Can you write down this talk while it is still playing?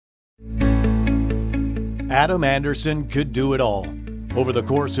Adam Anderson could do it all. Over the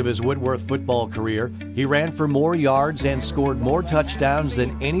course of his Whitworth football career, he ran for more yards and scored more touchdowns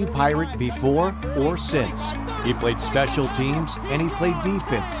than any Pirate before or since. He played special teams and he played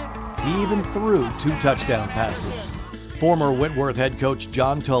defense. He even threw 2 touchdown passes. Former Whitworth head coach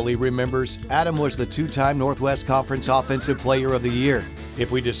John Tully remembers Adam was the 2-time Northwest Conference Offensive Player of the Year. If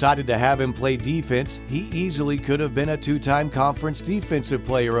we decided to have him play defense, he easily could have been a 2-time Conference Defensive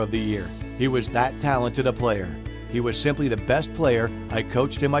Player of the Year. He was that talented a player. He was simply the best player I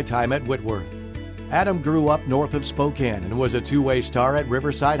coached in my time at Whitworth. Adam grew up north of Spokane and was a 2-way star at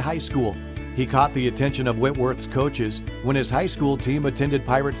Riverside High School. He caught the attention of Whitworth's coaches when his high school team attended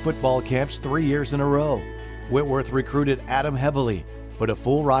Pirate football camps 3 years in a row. Whitworth recruited Adam heavily, but a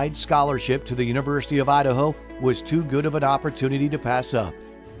full-ride scholarship to the University of Idaho was too good of an opportunity to pass up.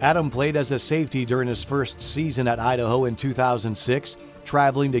 Adam played as a safety during his first season at Idaho in 2006,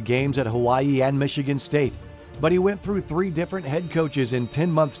 traveling to games at Hawaii and Michigan State. But he went through 3 different head coaches in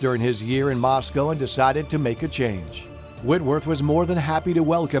 10 months during his year in Moscow and decided to make a change. Whitworth was more than happy to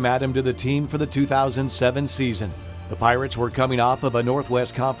welcome Adam to the team for the 2007 season. The Pirates were coming off of a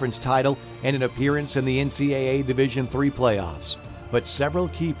Northwest Conference title and an appearance in the NCAA Division III playoffs. But several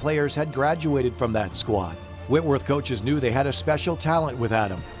key players had graduated from that squad. Whitworth coaches knew they had a special talent with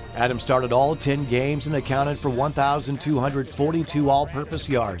Adam. Adam started all 10 games and accounted for 1,242 all-purpose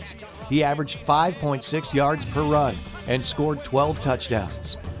yards. He averaged 5.6 yards per run and scored 12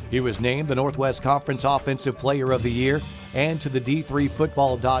 touchdowns. He was named the Northwest Conference Offensive Player of the Year and to the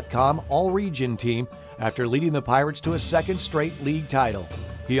D3Football.com All-Region team after leading the Pirates to a 2nd straight league title.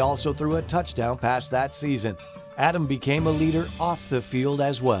 He also threw a touchdown pass that season. Adam became a leader off the field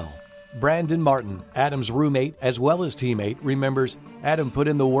as well. Brandon Martin, Adam's roommate as well as teammate, remembers Adam put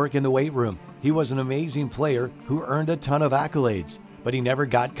in the work in the weight room. He was an amazing player who earned a ton of accolades, but he never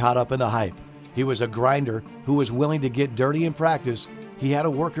got caught up in the hype. He was a grinder who was willing to get dirty in practice. He had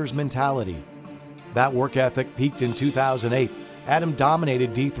a worker's mentality. That work ethic peaked in 2008. Adam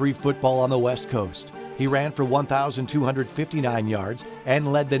dominated D3 football on the West Coast. He ran for 1,259 yards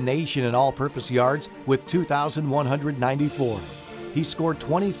and led the nation in all-purpose yards with 2,194. He scored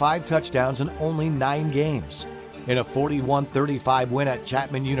 25 touchdowns in only 9 games. In a 41-35 win at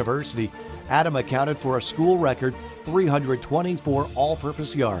Chapman University, Adam accounted for a school record 324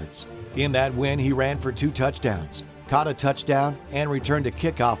 all-purpose yards. In that win, he ran for 2 touchdowns, caught a touchdown, and returned a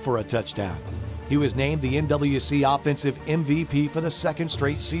kickoff for a touchdown. He was named the NWC Offensive MVP for the 2nd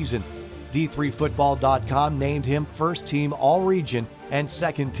straight season. D3Football.com named him First Team All-Region and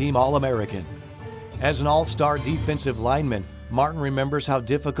Second Team All-American. As an all-star defensive lineman, Martin remembers how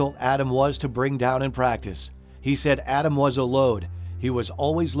difficult Adam was to bring down in practice. He said Adam was a load. He was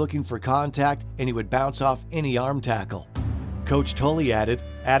always looking for contact and he would bounce off any arm tackle. Coach Tully added,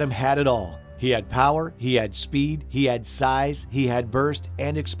 Adam had it all. He had power, he had speed, he had size, he had burst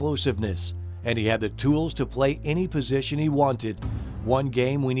and explosiveness, and he had the tools to play any position he wanted. One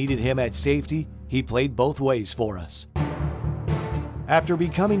game we needed him at safety, he played both ways for us. After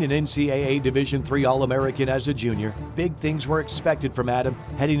becoming an NCAA Division III All-American as a junior, big things were expected from Adam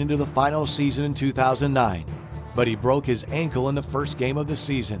heading into the final season in 2009. But he broke his ankle in the first game of the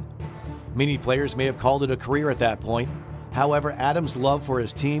season. Many players may have called it a career at that point. However, Adam's love for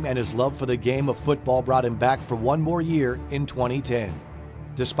his team and his love for the game of football brought him back for one more year in 2010.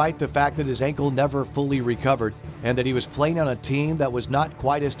 Despite the fact that his ankle never fully recovered and that he was playing on a team that was not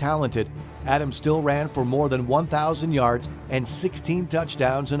quite as talented, Adam still ran for more than 1,000 yards and 16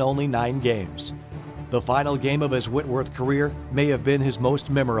 touchdowns in only 9 games. The final game of his Whitworth career may have been his most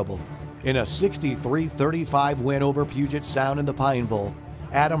memorable. In a 63-35 win over Puget Sound in the Pine Bowl,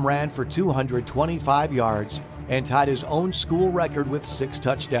 Adam ran for 225 yards and tied his own school record with 6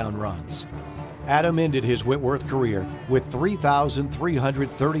 touchdown runs. Adam ended his Whitworth career with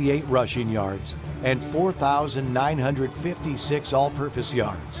 3,338 rushing yards and 4,956 all-purpose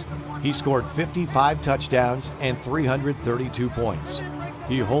yards. He scored 55 touchdowns and 332 points.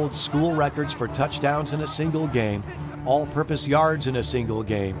 He holds school records for touchdowns in a single game, all-purpose yards in a single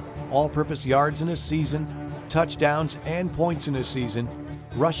game, all-purpose yards in a season, touchdowns and points in a season,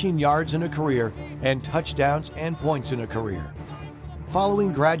 rushing yards in a career, and touchdowns and points in a career.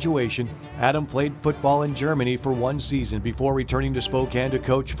 Following graduation, Adam played football in Germany for 1 season before returning to Spokane to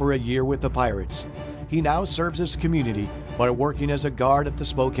coach for a year with the Pirates. He now serves his community by working as a guard at the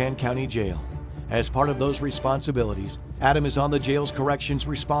Spokane County Jail. As part of those responsibilities, Adam is on the jail's corrections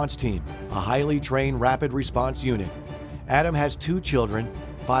response team, a highly trained rapid response unit. Adam has 2 children,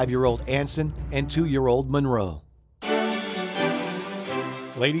 5-year-old Anson and 2-year-old Monroe.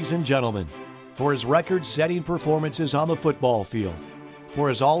 Ladies and gentlemen, for his record-setting performances on the football field, for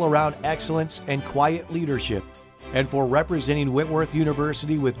his all-around excellence and quiet leadership, and for representing Whitworth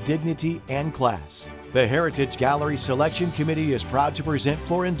University with dignity and class. The Heritage Gallery Selection Committee is proud to present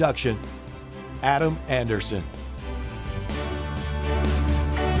for induction Adam Anderson.